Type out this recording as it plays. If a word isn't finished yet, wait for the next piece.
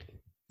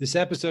This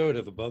episode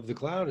of Above the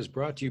Cloud is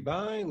brought to you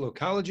by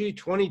Locology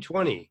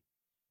 2020,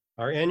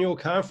 our annual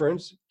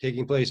conference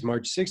taking place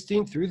March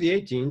 16th through the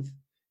 18th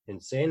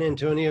in San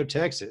Antonio,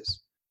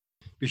 Texas.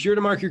 Be sure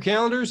to mark your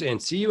calendars and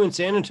see you in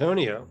San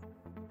Antonio.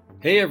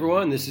 Hey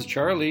everyone, this is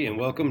Charlie and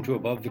welcome to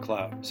Above the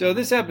Cloud. So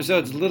this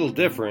episode's a little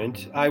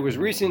different. I was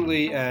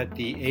recently at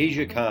the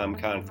AsiaCom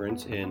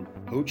conference in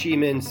Ho Chi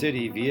Minh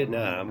City,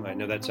 Vietnam. I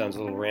know that sounds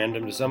a little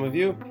random to some of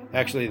you.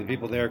 Actually, the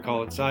people there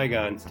call it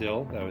Saigon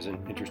still. That was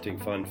an interesting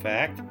fun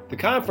fact. The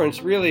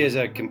conference really is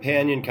a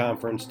companion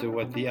conference to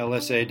what the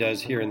LSA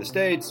does here in the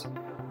States,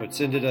 what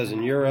Cinda does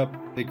in Europe,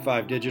 Big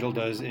 5 Digital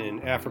does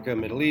in Africa,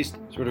 Middle East,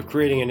 sort of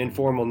creating an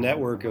informal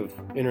network of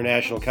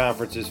international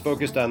conferences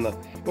focused on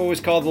what was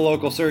called the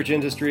local search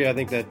industry. I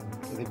think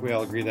we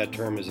all agree that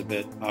term is a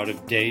bit out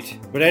of date.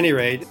 But at any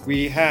rate,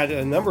 we had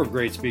a number of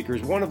great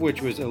speakers, one of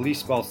which was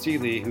Elise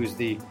Balsillie, who's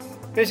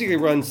basically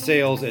runs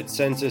sales at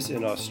Census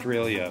in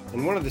Australia.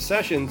 And one of the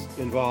sessions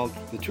involved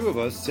the two of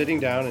us sitting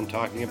down and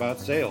talking about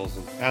sales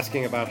and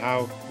asking about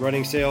how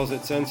running sales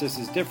at Census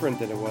is different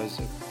than it was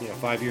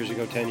 5 years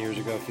ago, 10 years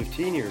ago,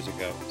 15 years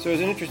ago. So it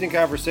was an interesting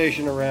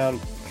conversation around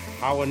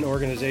how an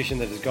organization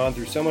that has gone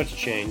through so much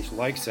change,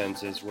 like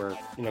Census, where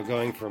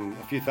going from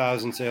a few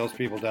thousand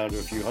salespeople down to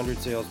a few hundred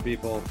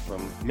salespeople,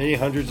 from many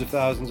hundreds of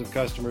thousands of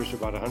customers to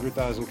about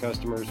 100,000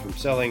 customers, from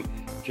selling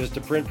just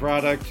a print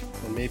product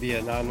and maybe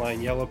an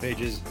online Yellow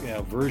Pages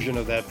version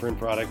of that print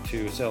product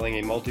to selling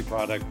a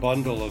multi-product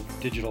bundle of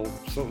digital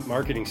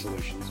marketing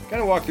solutions.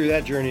 Kind of walked through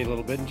that journey a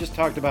little bit and just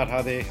talked about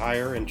how they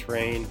hire and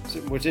train. So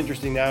what's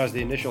interesting now is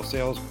the initial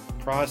sales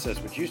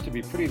process, which used to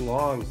be pretty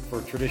long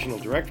for traditional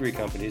directory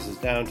companies, is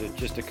down to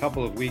just a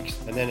couple of weeks,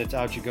 and then it's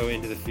out you go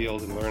into the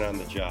field and learn on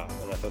the job.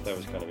 And I thought that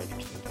was kind of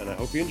interesting, and I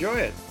hope you enjoy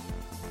it.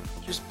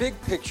 Just big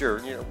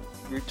picture,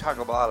 you talk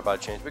a lot about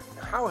change, but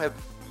how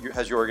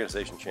has your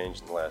organization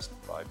changed in the last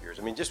 5 years?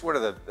 I mean, just what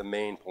are the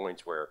main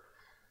points where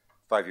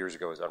 5 years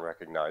ago is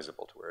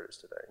unrecognizable to where it is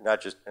today?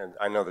 Not just, and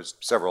I know there's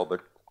several,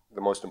 but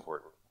the most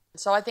important.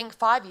 So I think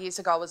 5 years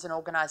ago as an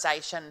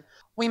organisation,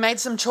 we made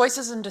some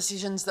choices and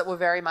decisions that were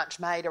very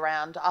much made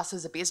around us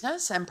as a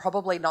business and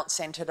probably not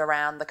centred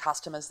around the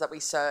customers that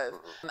we serve.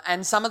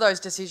 And some of those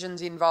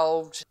decisions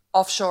involved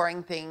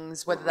offshoring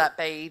things, whether that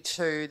be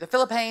to the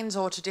Philippines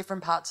or to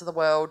different parts of the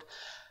world,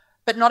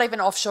 but not even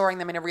offshoring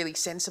them in a really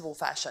sensible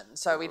fashion.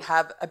 So we'd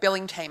have a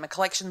billing team, a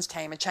collections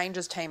team, a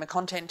changes team, a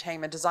content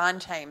team, a design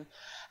team.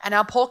 And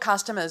our poor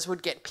customers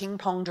would get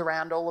ping-ponged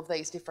around all of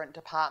these different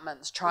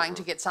departments, trying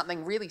to get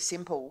something really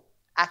simple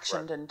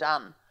actioned and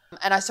done.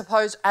 And I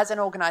suppose as an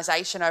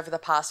organisation over the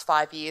past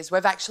 5 years,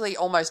 we've actually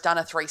almost done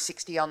a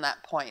 360 on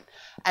that point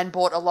and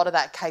brought a lot of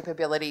that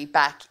capability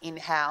back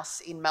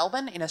in-house in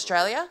Melbourne, in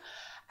Australia,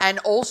 and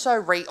also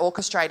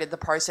reorchestrated the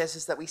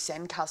processes that we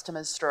send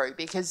customers through,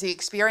 because the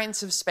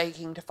experience of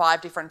speaking to 5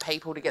 different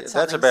people to get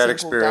something that's a bad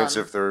simple experience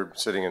done, if they're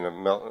sitting in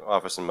an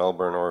office in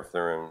Melbourne or if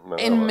they're in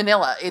Manila. In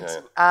Manila, it's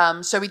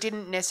so we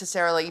didn't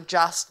necessarily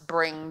just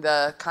bring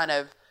the kind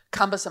of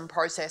cumbersome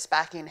process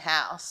back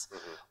in-house.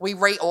 We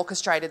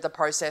reorchestrated the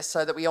process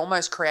so that we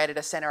almost created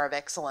a centre of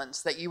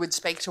excellence, that you would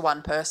speak to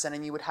one person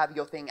and you would have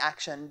your thing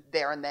actioned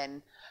there and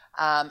then,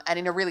 and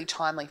in a really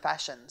timely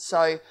fashion.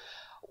 So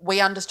we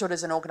understood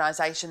as an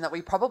organisation that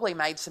we probably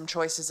made some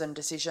choices and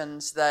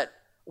decisions that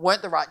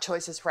weren't the right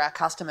choices for our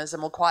customers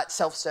and were quite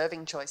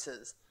self-serving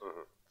choices.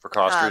 For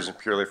cost reasons,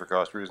 purely for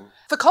cost reasons?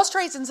 For cost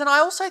reasons, and I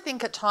also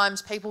think at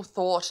times people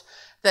thought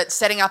that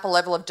setting up a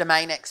level of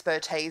domain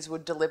expertise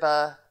would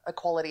deliver a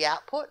quality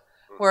output,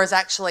 whereas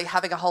actually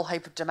having a whole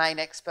heap of domain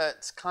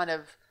experts kind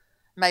of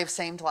may have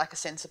seemed like a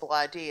sensible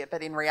idea,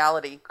 but in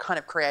reality kind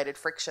of created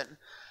friction.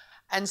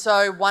 And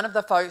so one of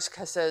the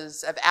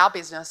focuses of our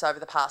business over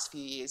the past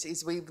few years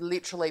is we've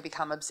literally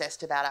become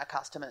obsessed about our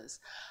customers.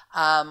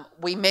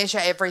 We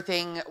measure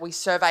everything. We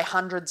survey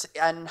hundreds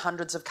and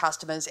hundreds of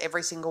customers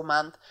every single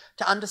month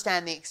to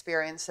understand the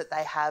experience that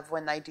they have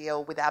when they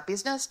deal with our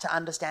business, to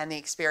understand the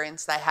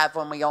experience they have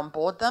when we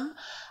onboard them,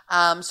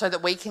 so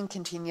that we can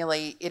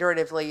continually,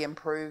 iteratively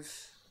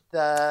improve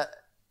the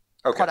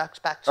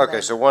product back to them.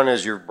 Okay, so one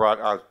is you've brought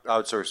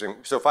outsourcing.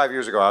 So 5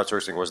 years ago,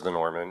 outsourcing was the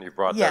norm, and you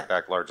brought that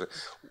back largely.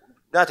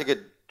 Not to get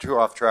too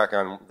off track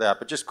on that,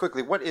 but just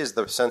quickly, what is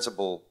the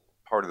sensible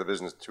part of the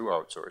business to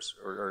outsource?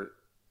 Or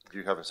do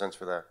you have a sense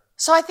for that?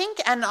 So I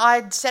think, and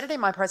I said it in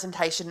my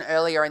presentation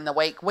earlier in the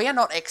week, we are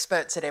not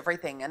experts at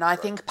everything. And I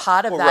think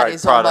part of that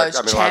is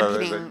almost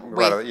championing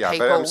with people.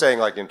 But I'm saying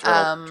like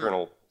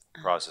internal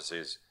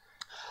processes.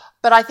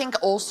 But I think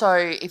also,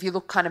 if you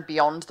look kind of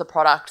beyond the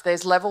product,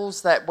 there's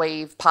levels that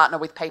we've partnered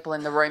with people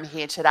in the room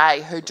here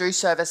today who do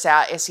service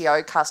our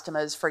SEO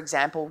customers. For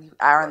example,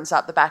 Aaron's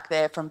up the back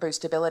there from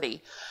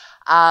Boostability.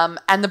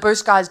 And the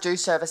Boost guys do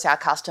service our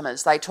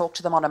customers. They talk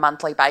to them on a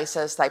monthly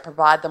basis. They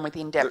provide them with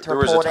in-depth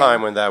reporting. There was a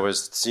time when that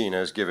was seen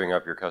as giving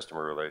up your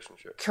customer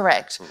relationship.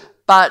 Correct. Mm-hmm.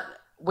 But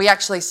we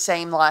actually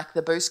seem like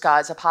the Boost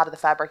guys are part of the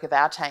fabric of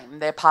our team.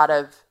 They're part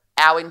of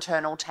our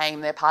internal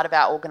team. They're part of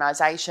our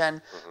organisation.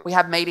 Mm-hmm. We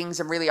have meetings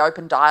and really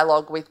open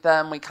dialogue with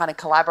them. We kind of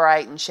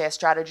collaborate and share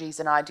strategies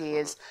and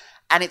ideas.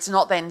 And it's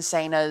not then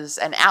seen as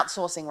an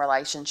outsourcing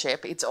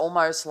relationship. It's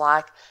almost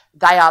like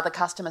they are the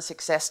customer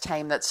success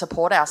team that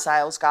support our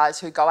sales guys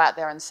who go out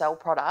there and sell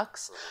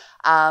products,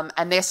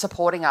 and they're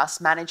supporting us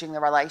managing the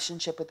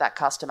relationship with that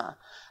customer.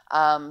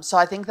 So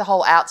I think the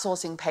whole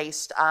outsourcing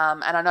piece,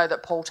 and I know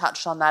that Paul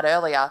touched on that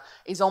earlier,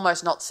 is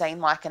almost not seen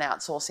like an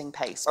outsourcing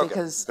piece,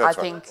 because I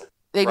think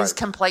it is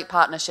complete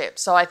partnership.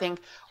 So I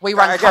think we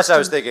run. I guess I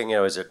was thinking,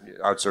 is it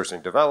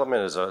outsourcing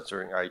development, is it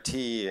outsourcing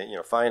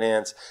IT,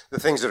 finance, the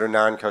things that are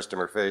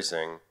non-customer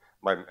facing.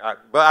 But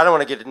I don't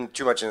want to get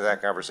too much into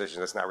that conversation.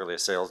 That's not really a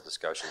sales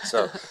discussion.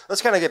 So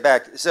let's kind of get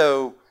back.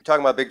 So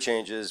talking about big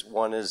changes.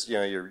 One is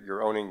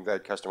you're owning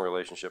that customer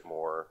relationship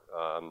more.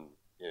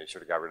 You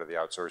sort of got rid of the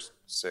outsourced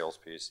sales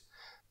piece.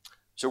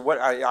 So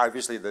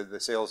obviously the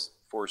sales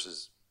force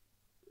is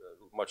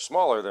much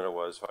smaller than it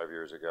was 5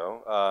 years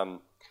ago.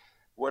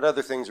 What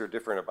other things are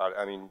different about it?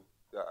 I mean,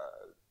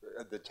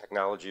 the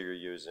technology you're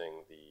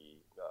using,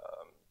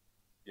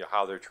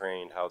 how they're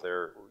trained, how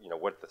they're,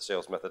 what the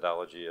sales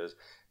methodology is.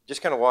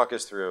 Just kind of walk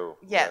us through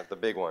the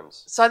big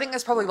ones. So I think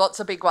there's probably lots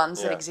of big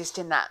ones that exist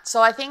in that.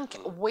 So I think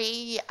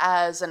we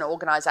as an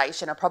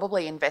organisation are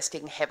probably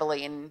investing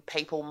heavily in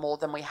people more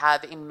than we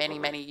have in many,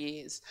 many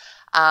years.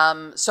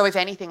 So if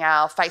anything,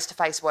 our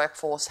face-to-face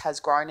workforce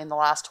has grown in the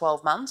last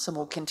 12 months and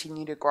will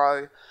continue to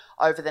grow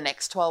over the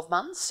next 12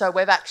 months. So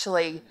we've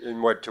actually...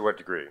 To what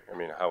degree? I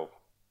mean, how...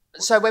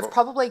 So we've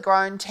probably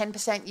grown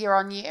 10% year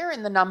on year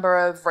in the number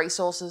of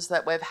resources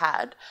that we've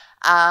had.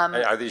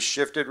 Are these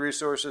shifted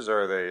resources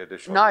or are they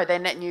additional? No, they're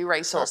net new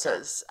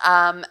resources.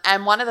 Okay.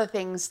 And one of the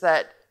things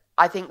that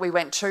I think we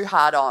went too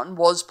hard on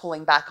was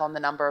pulling back on the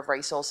number of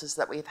resources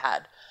that we've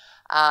had.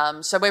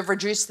 So we've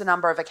reduced the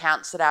number of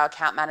accounts that our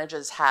account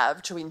managers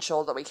have to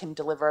ensure that we can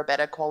deliver a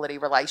better quality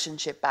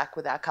relationship back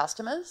with our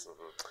customers.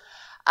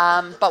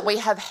 But we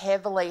have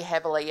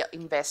heavily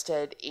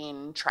invested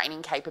in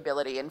training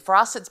capability. And for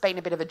us, it's been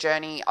a bit of a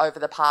journey over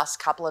the past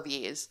couple of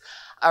years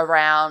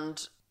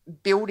around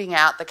building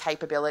out the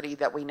capability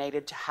that we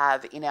needed to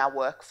have in our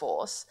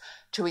workforce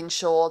to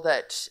ensure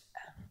that,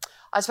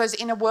 I suppose,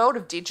 in a world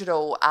of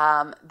digital,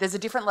 there's a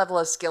different level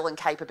of skill and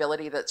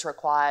capability that's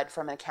required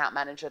from an account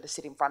manager to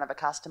sit in front of a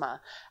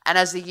customer. And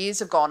as the years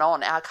have gone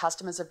on, our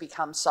customers have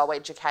become so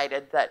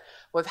educated that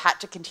we've had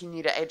to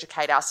continue to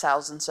educate our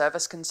sales and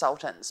service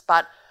consultants.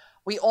 But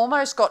we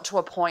almost got to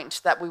a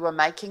point that we were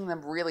making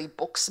them really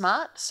book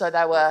smart. So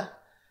they were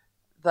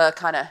the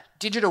kind of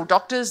digital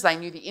doctors. They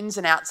knew the ins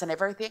and outs and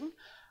everything.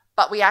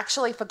 But we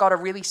actually forgot a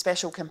really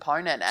special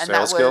component, and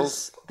that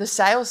was the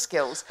sales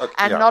skills. Okay,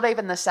 and not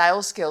even the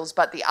sales skills,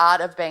 but the art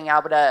of being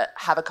able to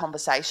have a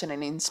conversation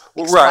and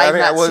explain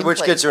that simply.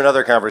 Which gets to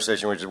another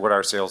conversation, which is what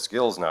our sales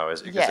skills now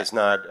is, because it's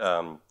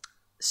not...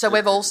 So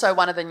we've also,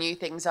 one of the new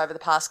things over the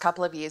past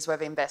couple of years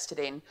we've invested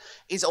in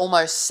is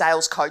almost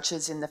sales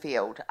coaches in the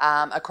field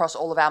across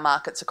all of our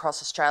markets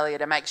across Australia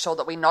to make sure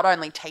that we not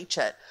only teach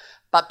it,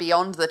 but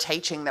beyond the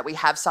teaching, that we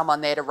have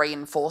someone there to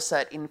reinforce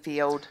it in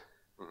field.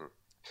 Mm-hmm.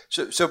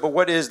 But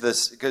what is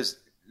this? Because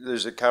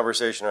there's a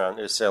conversation around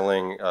is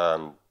selling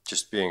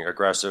just being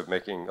aggressive,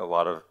 making a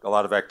lot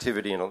of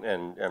activity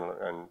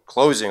and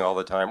closing all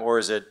the time, or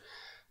is it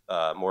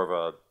more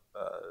of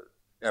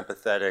a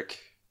empathetic,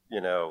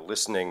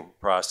 listening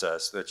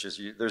process? That's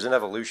just there's an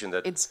evolution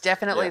that it's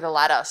definitely the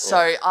latter.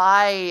 So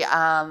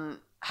I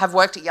have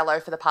worked at Yellow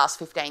for the past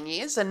 15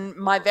 years, and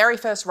my very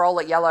first role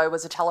at Yellow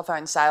was a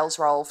telephone sales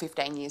role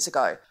 15 years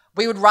ago.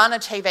 We would run a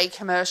TV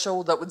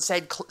commercial that would say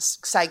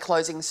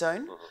closing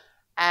soon. Mm-hmm.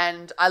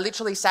 And I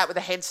literally sat with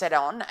a headset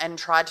on and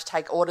tried to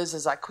take orders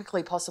as I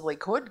quickly possibly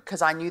could,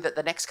 because I knew that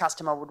the next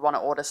customer would want to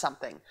order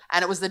something.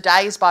 And it was the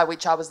days by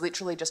which I was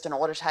literally just an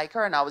order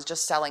taker and I was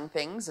just selling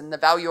things, and the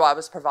value I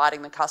was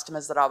providing the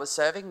customers that I was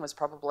serving was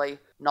probably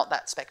not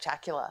that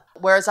spectacular.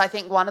 Whereas I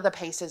think one of the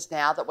pieces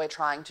now that we're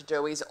trying to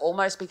do is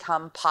almost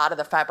become part of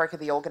the fabric of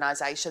the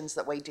organisations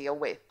that we deal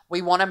with.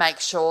 We want to make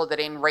sure that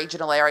in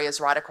regional areas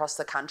right across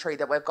the country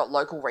that we've got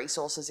local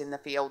resources in the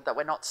field, that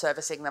we're not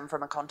servicing them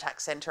from a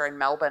contact centre in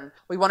Melbourne.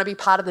 We want to be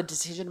part of the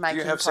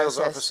decision-making process. Do you have sales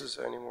offices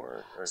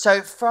anymore?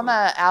 So from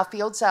our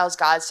field sales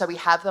guys, so we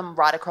have them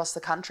right across the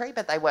country,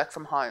 but they work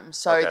from home.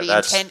 So the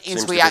intent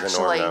is we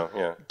actually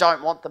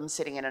don't want them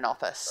sitting in an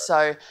office.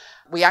 Right. So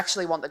we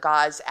actually want the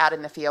guys out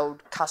in the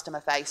field,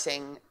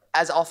 customer-facing,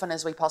 as often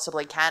as we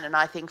possibly can. And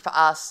I think for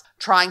us,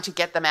 trying to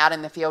get them out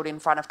in the field in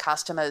front of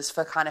customers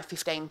for kind of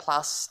 15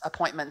 plus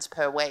appointments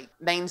per week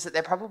means that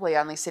they're probably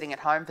only sitting at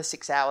home for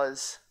 6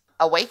 hours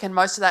a week. And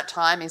most of that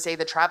time is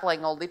either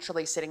traveling or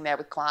literally sitting there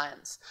with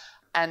clients.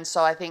 And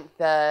so I think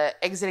the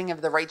exiting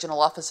of the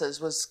regional offices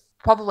was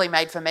probably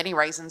made for many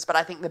reasons, but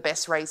I think the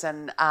best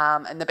reason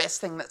and the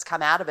best thing that's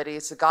come out of it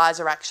is the guys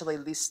are actually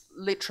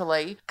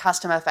literally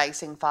customer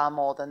facing far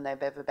more than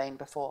they've ever been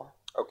before.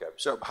 Okay,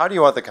 so how do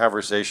you want the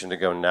conversation to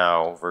go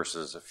now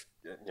versus,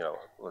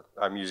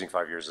 I'm using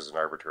 5 years as an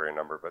arbitrary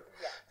number, but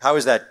how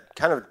is that,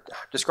 kind of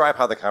describe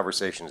how the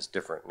conversation is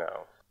different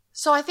now?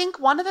 So I think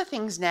one of the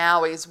things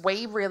now is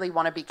we really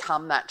want to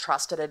become that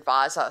trusted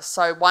advisor.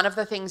 So one of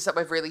the things that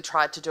we've really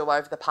tried to do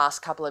over the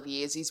past couple of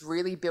years is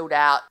really build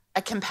out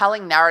a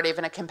compelling narrative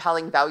and a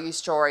compelling value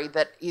story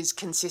that is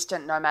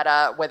consistent no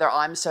matter whether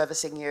I'm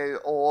servicing you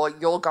or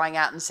you're going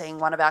out and seeing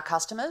one of our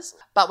customers.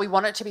 But we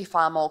want it to be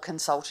far more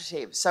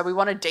consultative. So we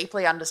want to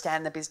deeply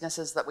understand the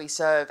businesses that we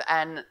serve.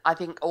 And I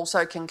think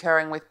also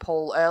concurring with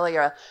Paul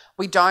earlier,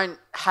 we don't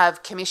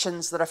have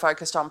commissions that are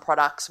focused on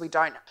products. We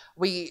don't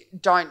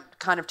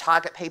kind of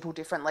target people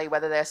differently,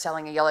 whether they're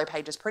selling a Yellow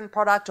Pages print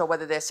product or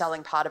whether they're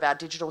selling part of our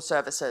digital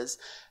services,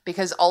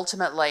 because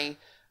ultimately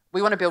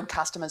we want to build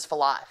customers for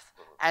life.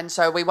 And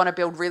so we want to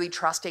build really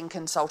trusting,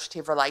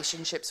 consultative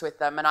relationships with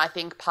them. And I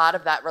think part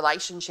of that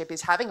relationship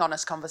is having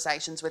honest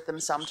conversations with them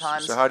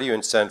sometimes. So how do you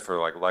incent for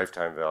like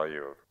lifetime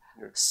value?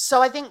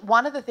 So I think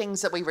one of the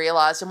things that we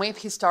realised, and we've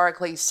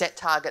historically set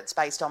targets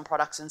based on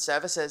products and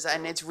services,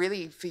 and it's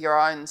really for your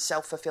own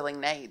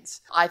self-fulfilling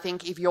needs. I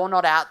think if you're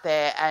not out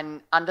there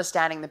and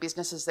understanding the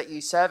businesses that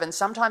you serve, and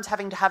sometimes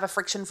having to have a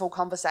frictionful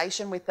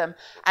conversation with them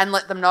and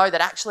let them know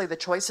that actually the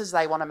choices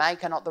they want to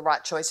make are not the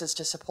right choices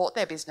to support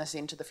their business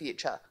into the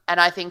future. And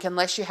I think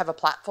unless you have a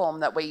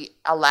platform that we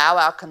allow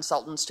our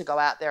consultants to go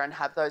out there and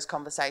have those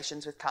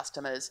conversations with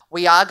customers,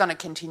 we are going to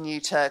continue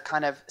to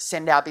kind of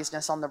send our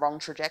business on the wrong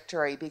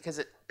trajectory, because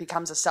it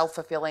becomes a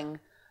self-fulfilling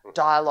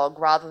dialogue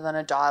rather than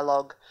a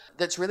dialogue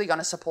that's really going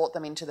to support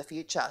them into the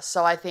future.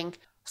 So I think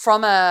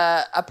from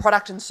a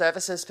product and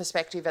services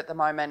perspective at the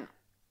moment,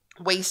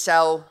 we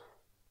sell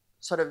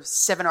sort of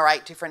 7 or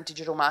 8 different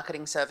digital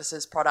marketing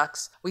services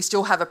products. We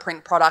still have a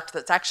print product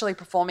that's actually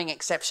performing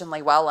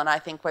exceptionally well, and I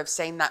think we've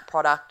seen that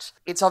product.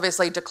 It's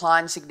obviously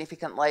declined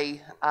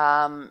significantly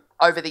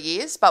over the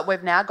years, but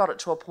we've now got it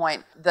to a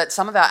point that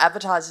some of our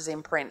advertisers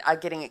in print are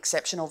getting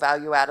exceptional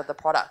value out of the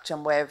product,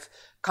 and we've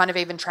kind of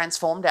even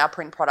transformed our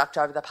print product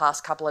over the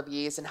past couple of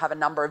years and have a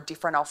number of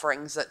different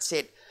offerings that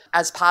sit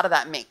as part of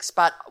that mix.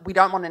 But we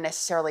don't want to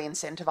necessarily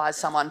incentivize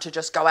someone to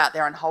just go out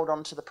there and hold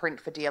on to the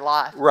print for dear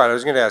life. Right. I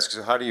was going to ask,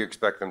 so how do you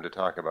expect them to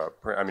talk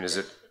about print? I mean, is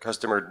it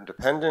customer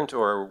dependent,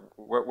 or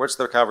what's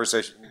the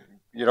conversation?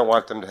 You don't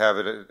want them to have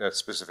it at a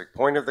specific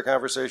point of the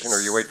conversation,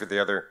 or you wait for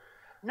the other...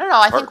 No,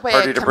 I think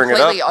we're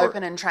completely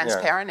open and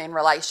transparent in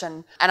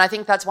relation. And I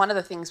think that's one of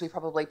the things we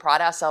probably pride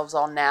ourselves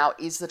on now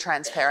is the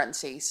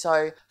transparency.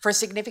 So for a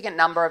significant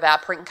number of our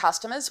print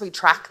customers, we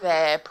track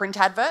their print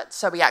adverts.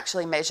 So we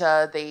actually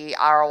measure the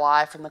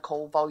ROI from the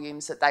call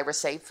volumes that they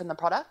receive from the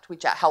product,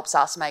 which helps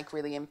us make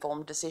really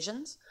informed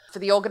decisions. For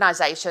the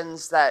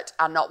organisations that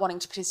are not wanting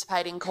to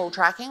participate in call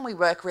tracking, we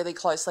work really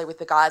closely with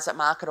the guys at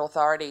Market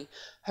Authority,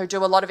 who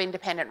do a lot of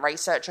independent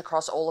research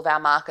across all of our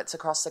markets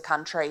across the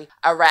country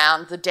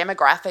around the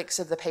demographics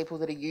of the people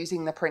that are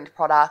using the print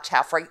product,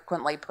 how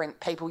frequently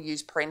people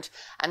use print.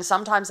 And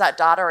sometimes that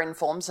data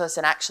informs us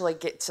and actually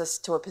gets us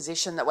to a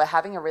position that we're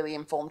having a really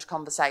informed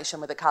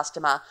conversation with a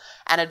customer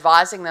and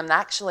advising them that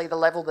actually the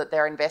level that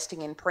they're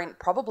investing in print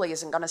probably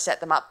isn't going to set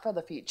them up for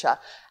the future.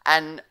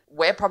 And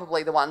we're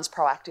probably the ones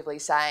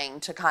proactively saying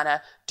to kind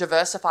of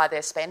diversify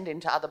their spend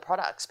into other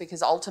products,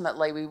 because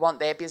ultimately we want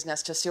their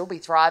business to still be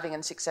thriving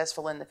and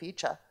successful in the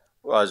future.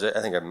 Well, as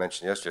I think I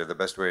mentioned yesterday, the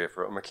best way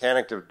for a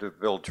mechanic to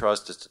build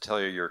trust is to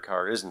tell you your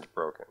car isn't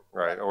broken,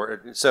 right?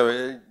 Or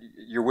so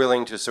you're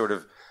willing to sort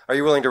of, are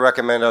you willing to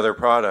recommend other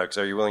products?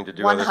 Are you willing to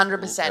do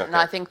 100%, okay. And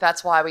I think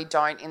that's why we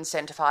don't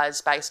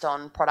incentivize based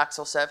on products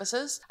or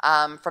services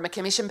from a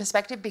commission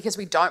perspective, because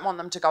we don't want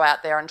them to go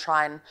out there and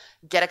try and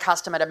get a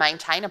customer to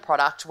maintain a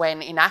product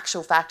when in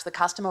actual fact the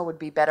customer would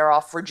be better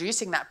off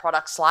reducing that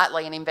product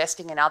slightly and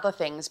investing in other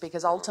things,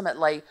 because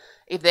ultimately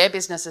if their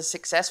business is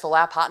successful,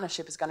 our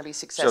partnership is going to be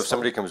successful. So if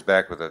somebody comes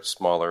back with a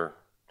smaller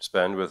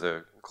spend with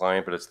a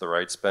client, but it's the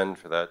right spend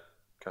for that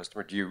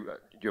customer, do you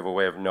have a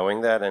way of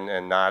knowing that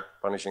and not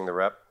punishing the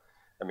rep?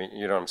 I mean,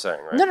 you know what I'm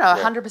saying, right? No,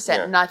 100%.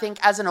 Yeah. And I think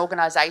as an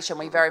organisation,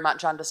 we very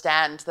much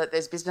understand that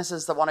there's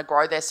businesses that want to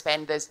grow their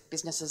spend, there's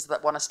businesses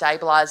that want to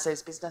stabilise,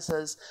 there's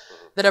businesses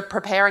that are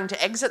preparing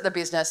to exit the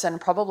business and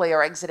probably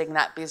are exiting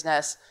that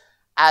business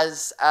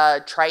as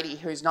a tradie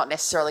who's not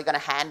necessarily going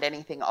to hand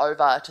anything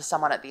over to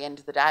someone at the end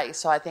of the day.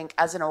 So I think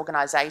as an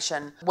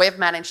organisation, we've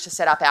managed to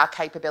set up our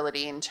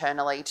capability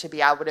internally to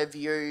be able to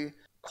view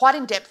quite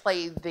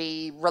in-depthly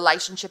the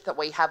relationship that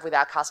we have with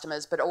our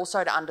customers, but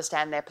also to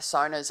understand their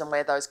personas and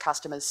where those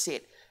customers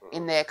sit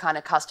in their kind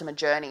of customer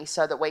journey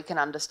so that we can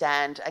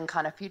understand and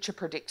kind of future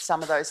predict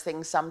some of those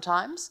things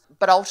sometimes.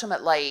 But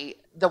ultimately,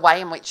 the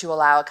way in which you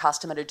allow a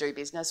customer to do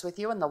business with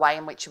you and the way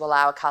in which you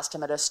allow a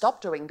customer to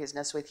stop doing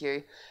business with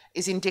you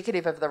is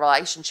indicative of the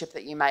relationship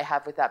that you may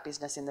have with that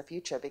business in the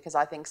future. Because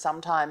I think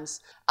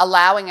sometimes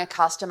allowing a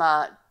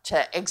customer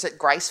to exit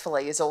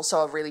gracefully is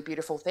also a really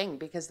beautiful thing,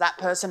 because that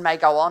person may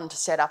go on to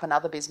set up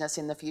another business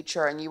in the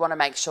future and you want to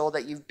make sure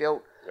that you've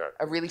built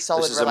a really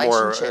solid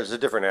relationship. It's a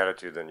different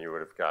attitude than you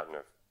would have gotten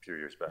a few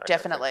years back.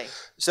 Definitely.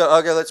 So,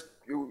 okay,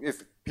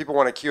 if people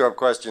want to queue up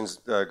questions,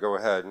 go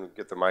ahead and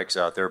get the mics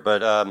out there.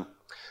 But I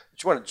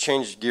just want to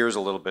change gears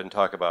a little bit and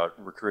talk about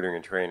recruiting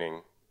and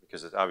training,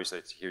 because obviously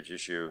it's a huge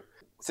issue.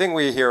 The thing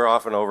we hear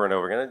often over and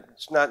over again,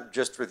 it's not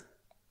just with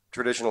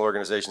traditional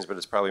organizations, but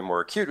it's probably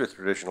more acute with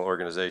traditional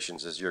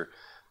organizations, is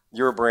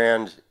your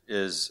brand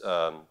is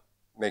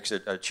makes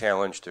it a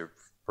challenge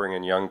bring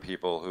in young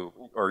people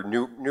or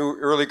new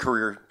early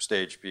career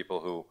stage people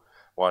who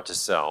want to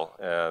sell,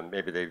 and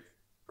maybe they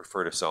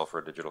prefer to sell for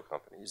a digital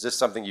company. Is this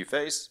something you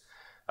face?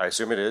 I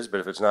assume it is, but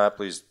if it's not,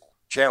 please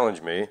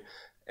challenge me.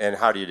 And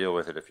how do you deal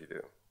with it if you do?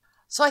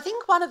 So I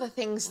think one of the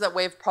things that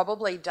we've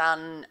probably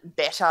done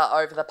better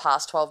over the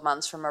past 12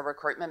 months from a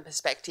recruitment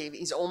perspective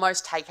is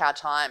almost take our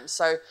time.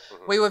 So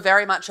we were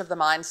very much of the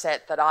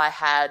mindset that I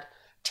had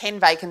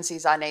 10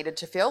 vacancies I needed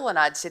to fill, and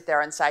I'd sit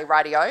there and say,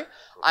 rightio,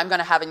 I'm going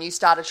to have a new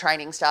starter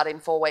training start in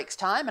 4 weeks'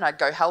 time, and I'd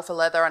go hell for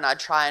leather and I'd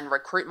try and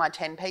recruit my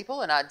 10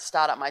 people and I'd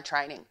start up my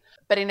training.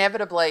 But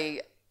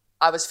inevitably,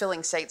 I was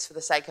filling seats for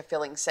the sake of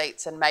filling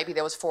seats, and maybe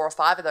there was 4 or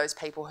 5 of those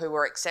people who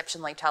were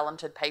exceptionally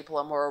talented people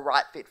and were a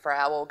right fit for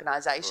our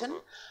organisation.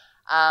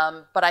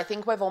 But I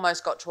think we've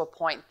almost got to a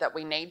point that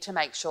we need to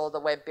make sure that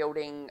we're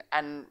building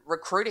and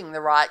recruiting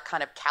the right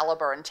kind of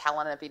calibre and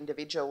talent of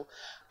individual.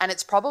 And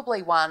it's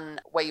probably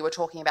one where you were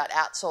talking about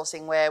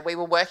outsourcing, where we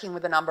were working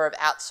with a number of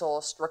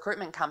outsourced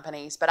recruitment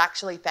companies, but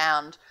actually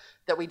found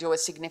that we do a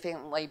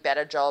significantly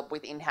better job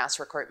with in-house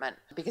recruitment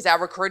because our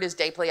recruiters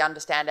deeply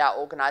understand our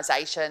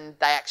organisation.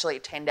 They actually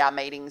attend our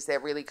meetings.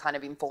 They're really kind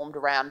of informed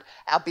around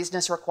our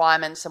business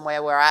requirements and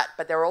where we're at,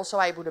 but they're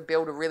also able to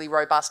build a really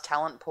robust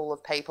talent pool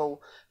of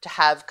people to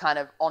have kind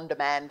of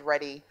on-demand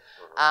ready.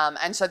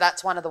 And so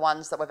that's one of the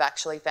ones that we've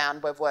actually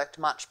found we've worked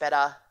much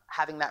better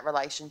having that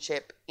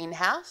relationship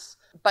in-house.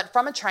 But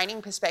from a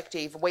training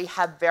perspective, we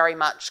have very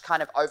much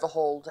kind of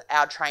overhauled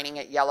our training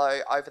at Yellow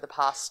over the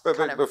past.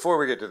 But before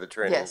we get to the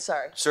training,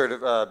 sort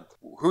of,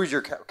 who's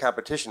your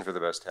competition for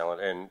the best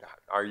talent, and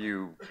are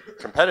you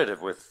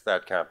competitive with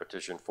that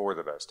competition for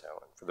the best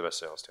talent, for the best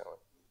sales talent?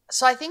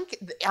 So I think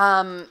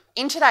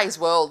in today's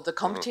world, the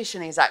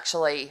competition is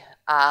actually,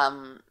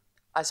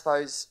 I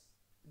suppose,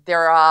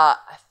 there are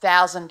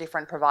 1,000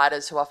 different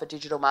providers who offer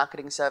digital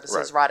marketing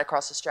services right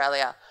across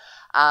Australia.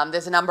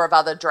 There's a number of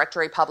other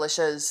directory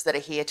publishers that are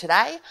here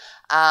today,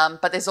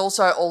 but there's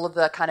also all of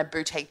the kind of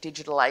boutique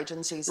digital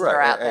agencies that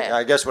are out there.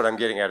 I guess what I'm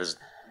getting at is,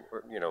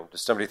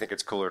 does somebody think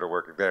it's cooler to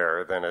work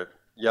there than at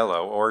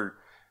Yellow,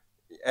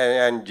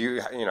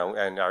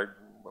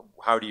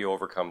 how do you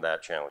overcome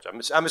that challenge?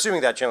 I'm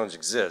assuming that challenge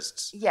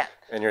exists. Yeah.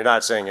 And you're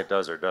not saying it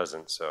does or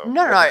doesn't. So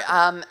No.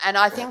 And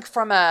I think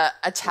from a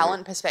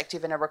talent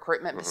perspective and a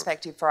recruitment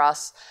perspective for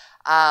us,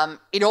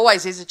 it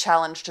always is a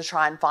challenge to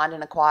try and find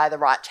and acquire the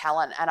right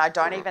talent. And I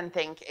don't even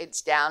think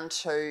it's down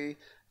to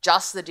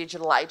just the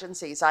digital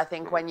agencies. I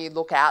think when you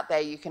look out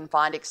there, you can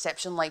find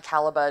exceptionally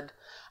calibered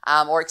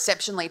or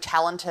exceptionally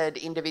talented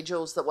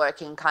individuals that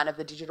work in kind of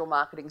the digital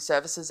marketing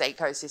services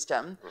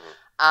ecosystem.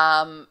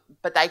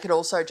 But they could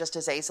also just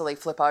as easily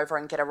flip over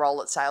and get a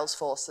role at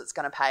Salesforce that's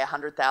going to pay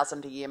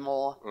 $100,000 a year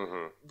more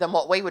than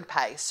what we would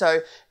pay.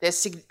 So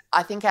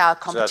I think our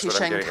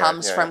competition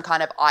comes from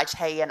kind of IT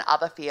and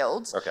other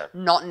fields,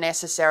 not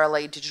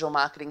necessarily digital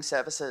marketing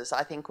services.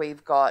 I think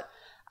we've got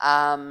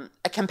a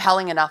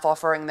compelling enough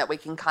offering that we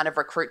can kind of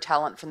recruit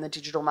talent from the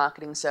digital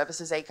marketing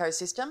services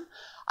ecosystem.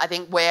 I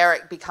think where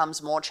it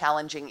becomes more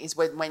challenging is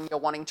when you're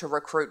wanting to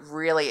recruit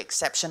really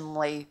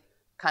exceptionally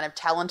kind of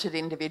talented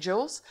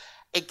individuals.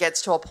 It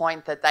gets to a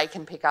point that they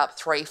can pick up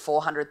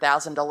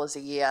 $300,000-$400,000 a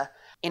year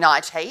in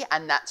IT,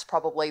 and that's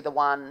probably the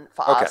one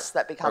for us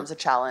that becomes a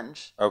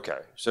challenge. Okay.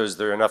 So is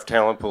there enough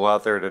talent pool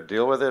out there to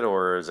deal with it,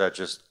 or does that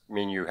just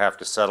mean you have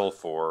to settle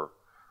for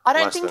I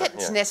don't think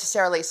it's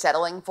necessarily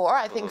settling for.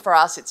 I think for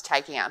us, it's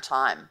taking our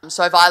time.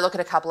 So if I look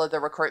at a couple of the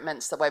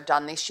recruitments that we've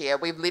done this year,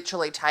 we've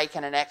literally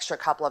taken an extra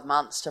couple of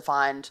months to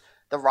find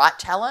the right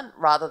talent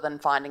rather than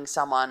finding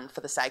someone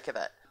for the sake of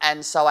it.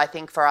 And so I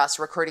think for us,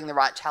 recruiting the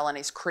right talent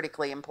is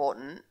critically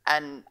important.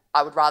 And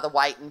I would rather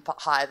wait and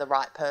hire the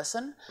right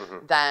person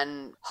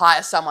than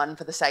hire someone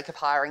for the sake of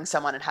hiring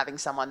someone and having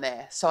someone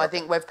there. So I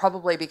think we've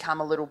probably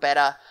become a little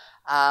better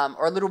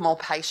or a little more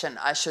patient,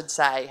 I should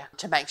say,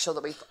 to make sure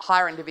that we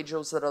hire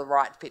individuals that are the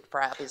right fit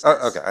for our business.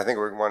 Okay, I think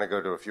we want to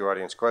go to a few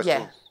audience questions.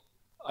 Yeah.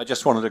 I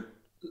just wanted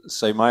to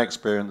say my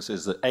experience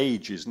is that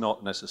age is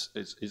not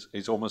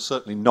is almost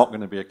certainly not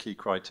going to be a key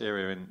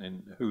criteria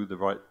in who the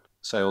right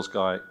sales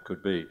guy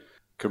could be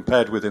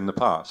compared with in the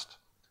past.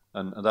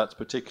 And that's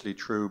particularly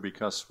true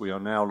because we are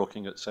now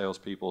looking at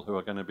salespeople who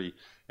are going to be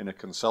in a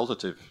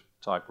consultative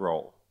type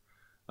role.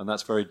 And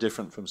that's very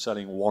different from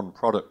selling one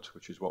product,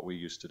 which is what we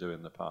used to do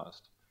in the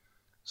past.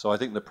 So I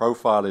think the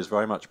profile is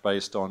very much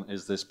based on,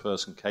 is this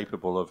person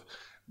capable of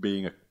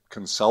being a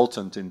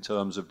consultant in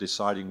terms of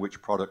deciding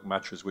which product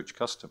matches which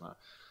customer?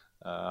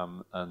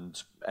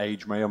 And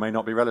age may or may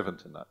not be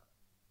relevant in that.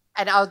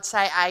 And I would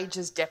say age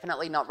is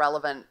definitely not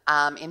relevant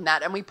in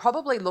that. And we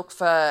probably look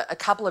for a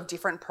couple of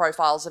different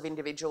profiles of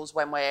individuals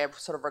when we're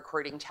sort of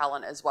recruiting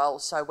talent as well.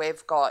 So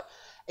we've got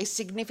a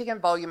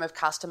significant volume of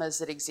customers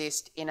that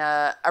exist in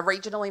a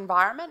regional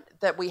environment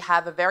that we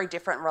have a very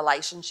different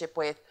relationship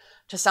with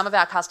to some of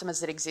our customers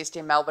that exist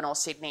in Melbourne or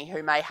Sydney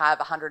who may have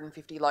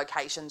 150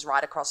 locations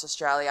right across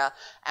Australia,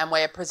 and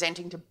we're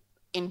presenting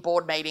in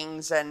board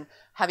meetings and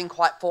having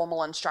quite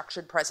formal and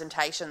structured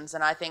presentations.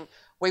 And I think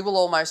we will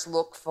almost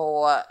look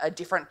for a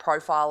different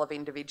profile of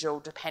individual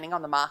depending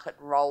on the market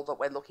role that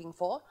we're looking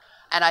for.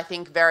 And I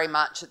think very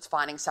much it's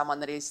finding someone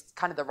that is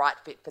kind of the right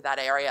fit for that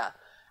area.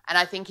 And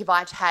I think if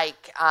I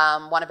take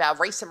one of our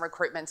recent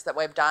recruitments that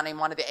we've done in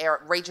one of the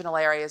regional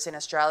areas in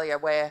Australia,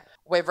 where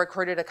we've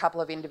recruited a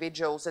couple of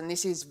individuals, and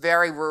this is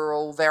very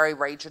rural, very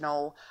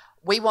regional.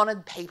 We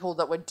wanted people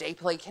that were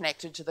deeply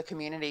connected to the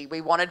community.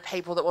 We wanted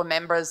people that were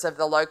members of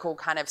the local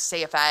kind of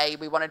CFA.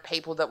 We wanted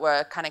people that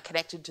were kind of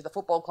connected to the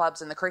football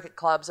clubs and the cricket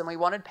clubs. And we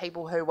wanted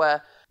people who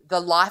were the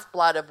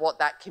lifeblood of what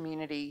that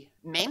community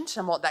meant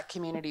and what that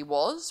community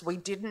was. We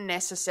didn't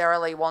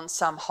necessarily want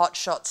some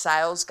hotshot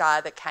sales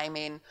guy that came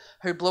in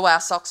who blew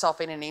our socks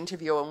off in an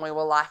interview, and we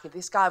were like, if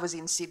this guy was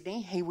in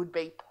Sydney, he would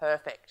be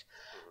perfect.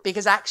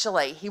 Because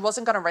actually he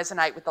wasn't going to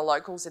resonate with the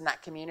locals in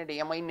that community,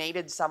 and we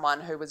needed someone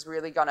who was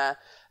really going to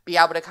be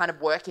able to kind of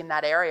work in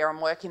that area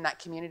and work in that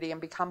community and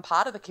become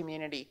part of the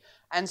community.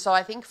 And so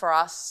I think for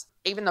us,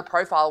 even the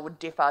profile would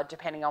differ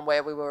depending on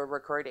where we were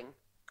recruiting.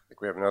 I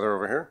think we have another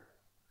over here.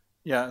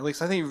 Yeah, at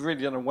least I think you've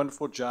really done a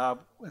wonderful job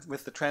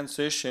with the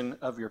transition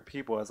of your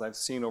people, as I've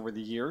seen over the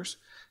years.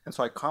 And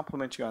so I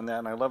compliment you on that,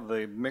 and I love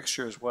the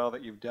mixture as well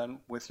that you've done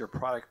with your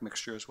product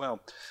mixture as well.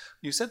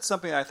 You said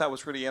something I thought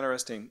was really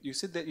interesting. You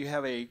said that you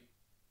have a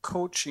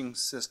coaching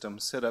system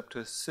set up to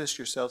assist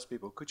your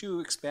salespeople. Could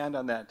you expand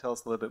on that and tell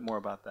us a little bit more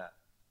about that?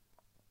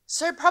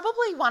 So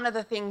probably one of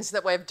the things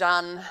that we've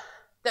done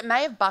that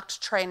may have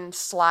bucked trend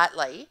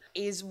slightly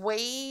is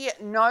we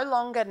no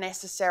longer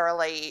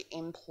necessarily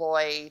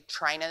employ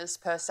trainers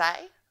per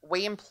se.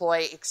 We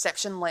employ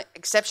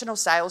exceptional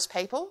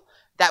salespeople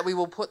that we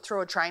will put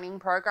through a training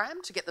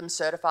program to get them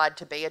certified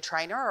to be a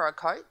trainer or a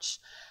coach,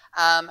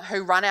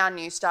 who run our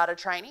new starter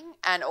training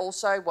and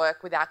also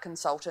work with our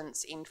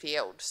consultants in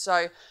field.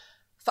 So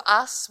for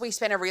us, we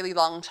spent a really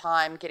long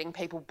time getting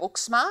people book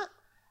smart,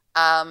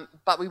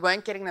 but we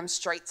weren't getting them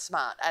street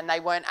smart, and they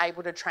weren't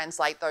able to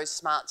translate those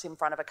smarts in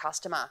front of a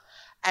customer.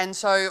 And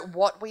so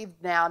what we've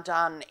now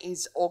done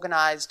is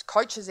organised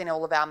coaches in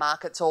all of our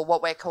markets, or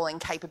what we're calling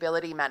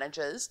capability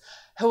managers,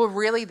 who are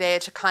really there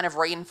to kind of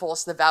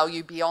reinforce the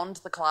value beyond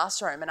the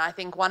classroom. And I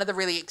think one of the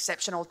really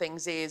exceptional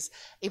things is,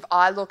 if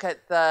I look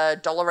at the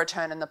dollar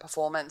return and the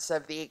performance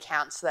of the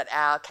accounts that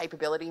our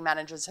capability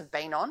managers have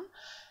been on,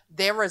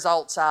 their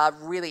results are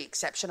really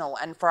exceptional.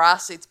 And for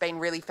us, it's been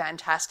really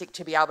fantastic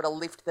to be able to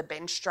lift the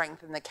bench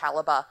strength and the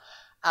calibre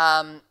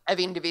of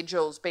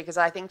individuals, because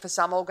I think for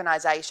some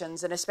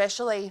organisations, and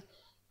especially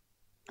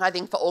I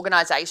think for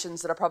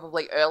organisations that are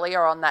probably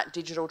earlier on that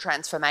digital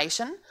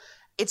transformation,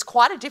 it's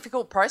quite a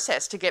difficult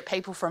process to get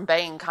people from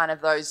being kind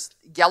of those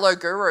yellow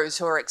gurus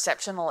who are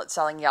exceptional at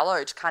selling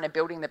yellow to kind of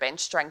building the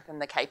bench strength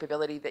and the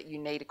capability that you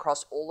need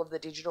across all of the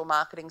digital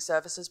marketing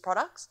services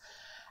products.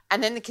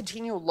 And then the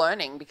continual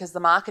learning, because the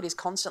market is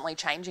constantly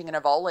changing and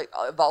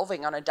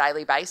evolving on a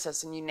daily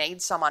basis, and you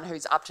need someone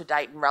who's up to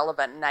date and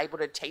relevant and able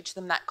to teach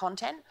them that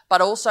content,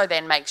 but also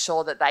then make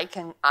sure that they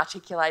can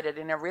articulate it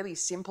in a really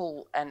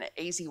simple and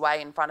easy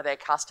way in front of their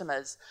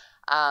customers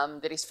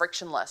that is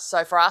frictionless.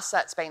 So for us,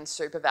 that's been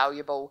super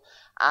valuable,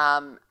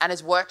 and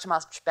has worked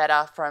much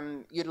better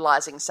from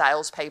utilising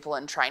salespeople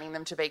and training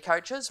them to be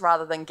coaches,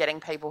 rather than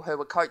getting people who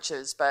were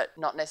coaches but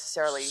not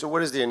necessarily. So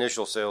what is the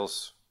initial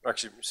sales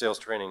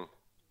training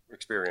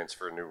experience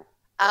for a new?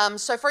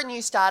 So for a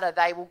new starter,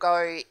 they will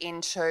go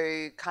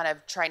into kind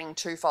of training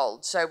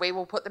twofold. So we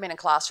will put them in a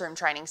classroom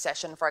training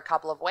session for a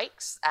couple of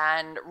weeks,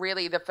 and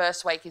really the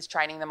first week is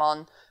training them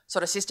on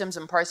sort of systems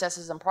and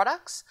processes and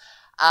products.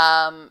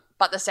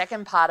 But the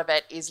second part of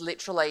it is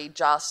literally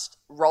just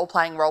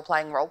role-playing.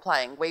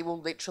 We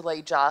will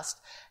literally just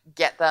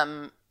get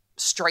them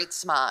street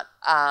smart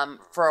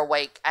for a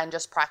week and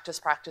just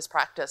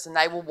practice. And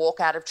they will walk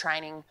out of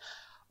training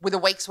with a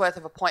week's worth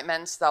of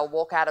appointments. They'll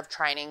walk out of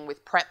training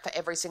with prep for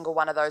every single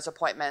one of those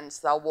appointments.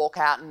 They'll walk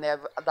out and they'll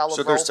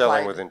So they're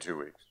selling within 2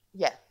 weeks?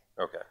 Yeah.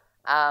 Okay.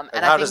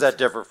 And how does that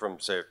differ from,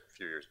 say, a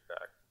few years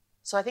back?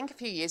 So I think a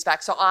few years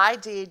back. So I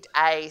did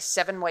a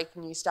 7-week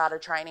new starter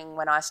training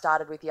when I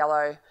started with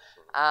Yellow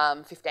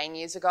 15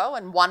 years ago.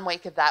 And 1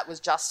 week of that was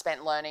just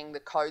spent learning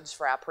the codes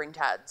for our print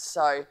ads.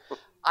 So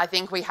I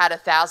think we had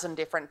 1,000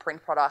 different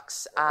print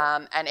products,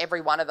 and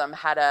every one of them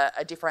had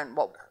a different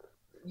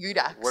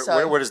UDAC.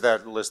 What does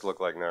that list look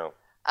like now?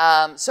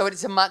 So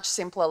it's a much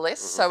simpler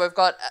list. Mm-hmm. So we've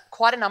got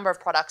quite a number of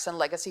products and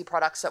legacy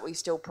products that we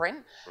still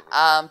print,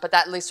 but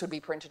that list would be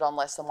printed on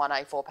less than one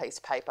A4 piece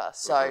of paper.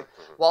 So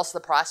whilst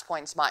the price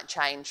points might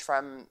change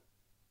from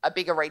a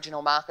bigger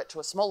regional market to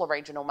a smaller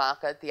regional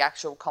market, the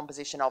actual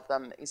composition of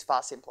them is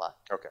far simpler.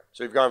 Okay.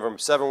 So you've gone from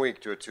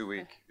 7-week to a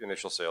 2-week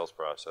initial sales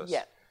process.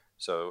 Yeah.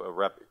 So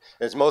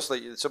it's most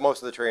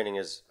of the training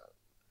is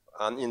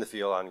in the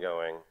field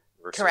ongoing.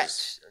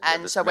 Correct.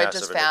 And so we've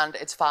just found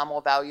it's far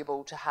more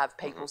valuable to have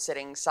people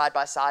sitting side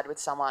by side with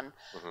someone,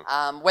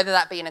 whether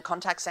that be in a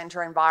contact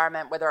center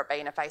environment, whether it be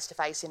in a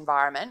face-to-face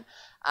environment.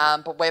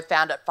 But we've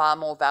found it far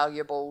more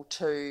valuable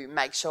to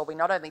make sure we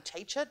not only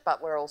teach it,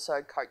 but we're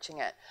also coaching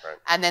it. Right.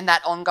 And then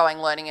that ongoing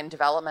learning and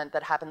development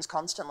that happens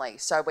constantly.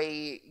 So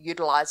we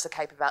utilize the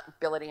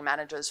capability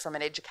managers from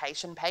an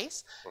education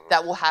piece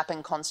that will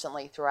happen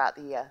constantly throughout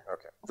the year.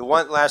 Okay. The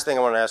one last thing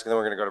I want to ask, and then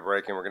we're going to go to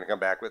break, and we're going to come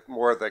back with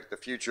more of the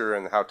future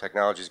and how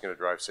technology is going to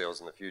drive sales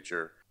in the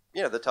future.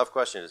 The tough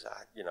question is,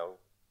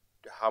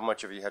 how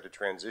much have you had to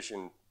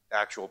transition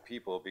actual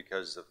people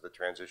because of the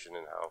transition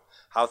and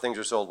how things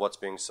are sold, what's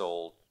being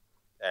sold,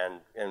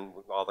 and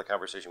all the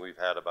conversation we've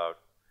had about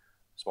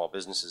small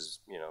businesses,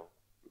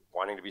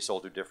 wanting to be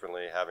sold to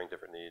differently, having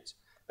different needs.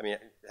 I mean,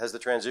 has the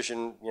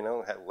transition,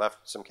 left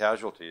some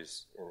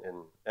casualties,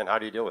 and how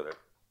do you deal with it?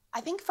 I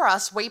think for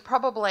us, we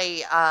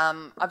probably,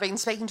 I've been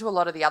speaking to a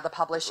lot of the other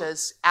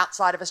publishers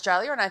outside of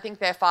Australia, and I think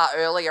they're far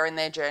earlier in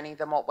their journey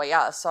than what we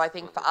are. So I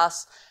think for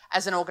us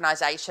as an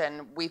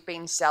organisation, we've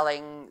been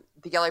selling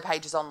the Yellow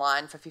Pages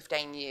online for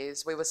 15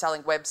 years. We were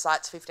selling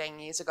websites 15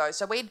 years ago.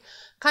 So we'd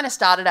kind of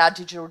started our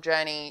digital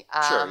journey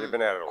Sure, you've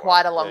been at it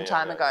quite a long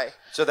time ago.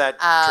 So that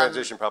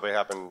transition probably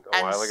happened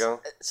a while ago?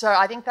 So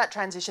I think that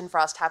transition for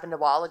us happened a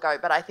while ago.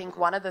 But I think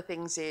one of the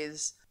things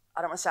is,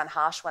 I don't want to sound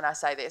harsh when I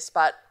say this,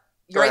 but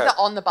you're either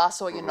on the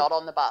bus or you're not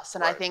on the bus.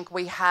 And I think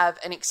we have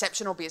an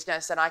exceptional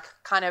business. And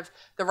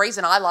the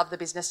reason I love the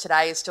business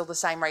today is still the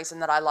same reason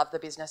that I loved the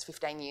business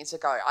 15 years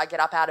ago. I get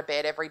up out of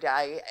bed every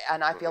day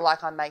and I feel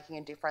like I'm making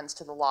a difference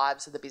to the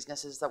lives of the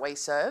businesses that we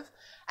serve.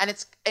 And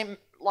it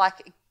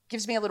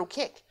gives me a little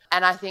kick.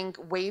 And I think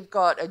we've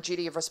got a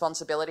duty of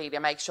responsibility to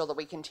make sure that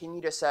we continue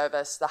to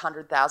service the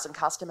 100,000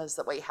 customers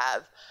that we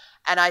have.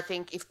 And I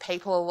think if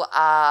people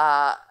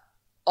are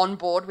on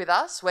board with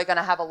us, we're going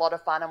to have a lot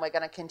of fun, and we're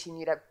going to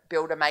continue to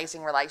build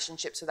amazing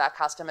relationships with our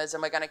customers,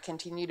 and we're going to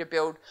continue to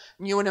build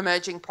new and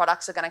emerging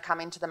products that are going to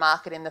come into the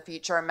market in the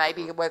future, and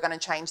maybe we're going to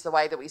change the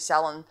way that we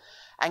sell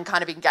and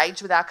kind of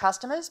engage with our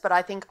customers. But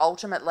I think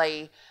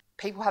ultimately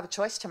people have a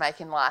choice to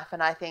make in life,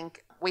 and I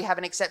think we have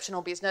an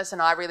exceptional business,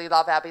 and I really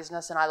love our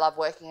business and I love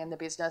working in the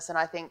business. And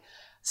I think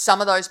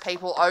some of those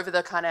people over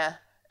the kind of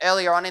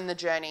earlier on in the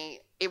journey,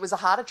 it was a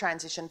harder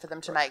transition for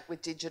them to make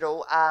with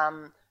digital,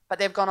 but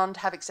they've gone on to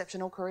have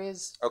exceptional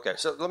careers. Okay,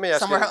 so let me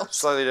ask you a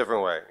slightly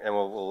different way, and then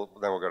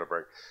we'll go to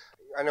break.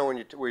 I know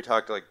when we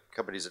talk to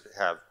companies that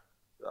have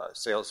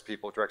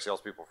salespeople, direct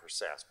salespeople for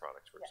SaaS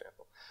products, for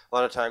example. A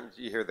lot of times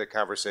you hear the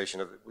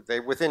conversation of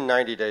within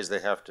 90 days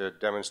they have to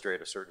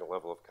demonstrate a certain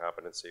level of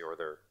competency, or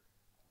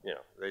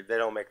they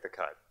don't make the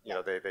cut.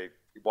 They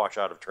wash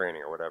out of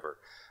training or whatever.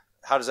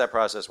 How does that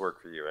process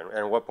work for you? And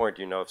at what point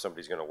do you know if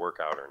somebody's going to work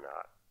out or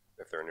not,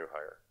 if they're a new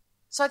hire?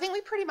 So I think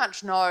we pretty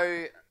much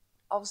know.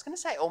 I was going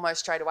to say almost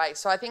straight away.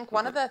 So I think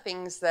one of the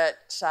things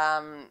that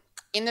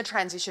in the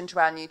transition to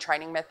our new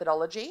training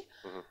methodology,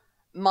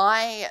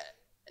 my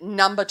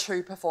number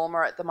 2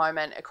 performer at the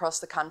moment across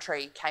the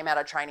country came out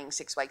of training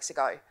 6 weeks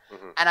ago.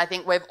 And I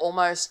think we've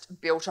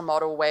almost built a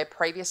model where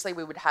previously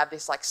we would have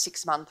this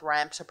 6-month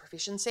ramp to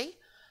proficiency.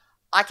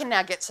 I can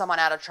now get someone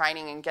out of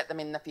training and get them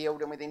in the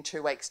field, and within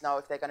 2 weeks know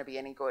if they're going to be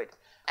any good.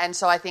 And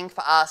so I think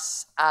for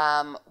us,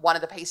 one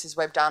of the pieces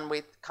we've done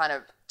with kind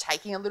of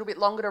taking a little bit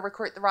longer to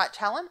recruit the right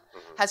talent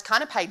has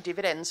kind of paid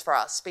dividends for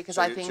us, because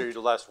I think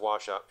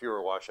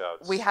fewer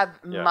washouts. We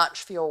have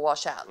much fewer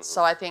washouts.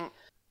 So I think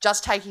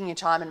just taking your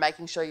time and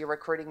making sure you're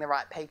recruiting the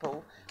right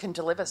people can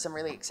deliver some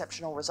really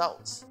exceptional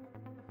results.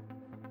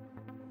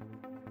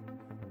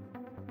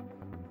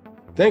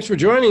 Thanks for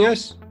joining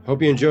us.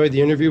 Hope you enjoyed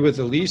the interview with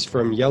Elise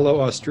from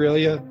Yellow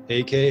Australia,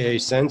 aka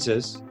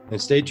Census,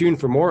 and stay tuned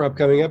for more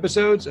upcoming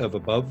episodes of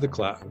Above the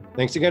Cloud.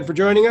 Thanks again for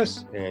joining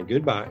us, and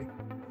goodbye.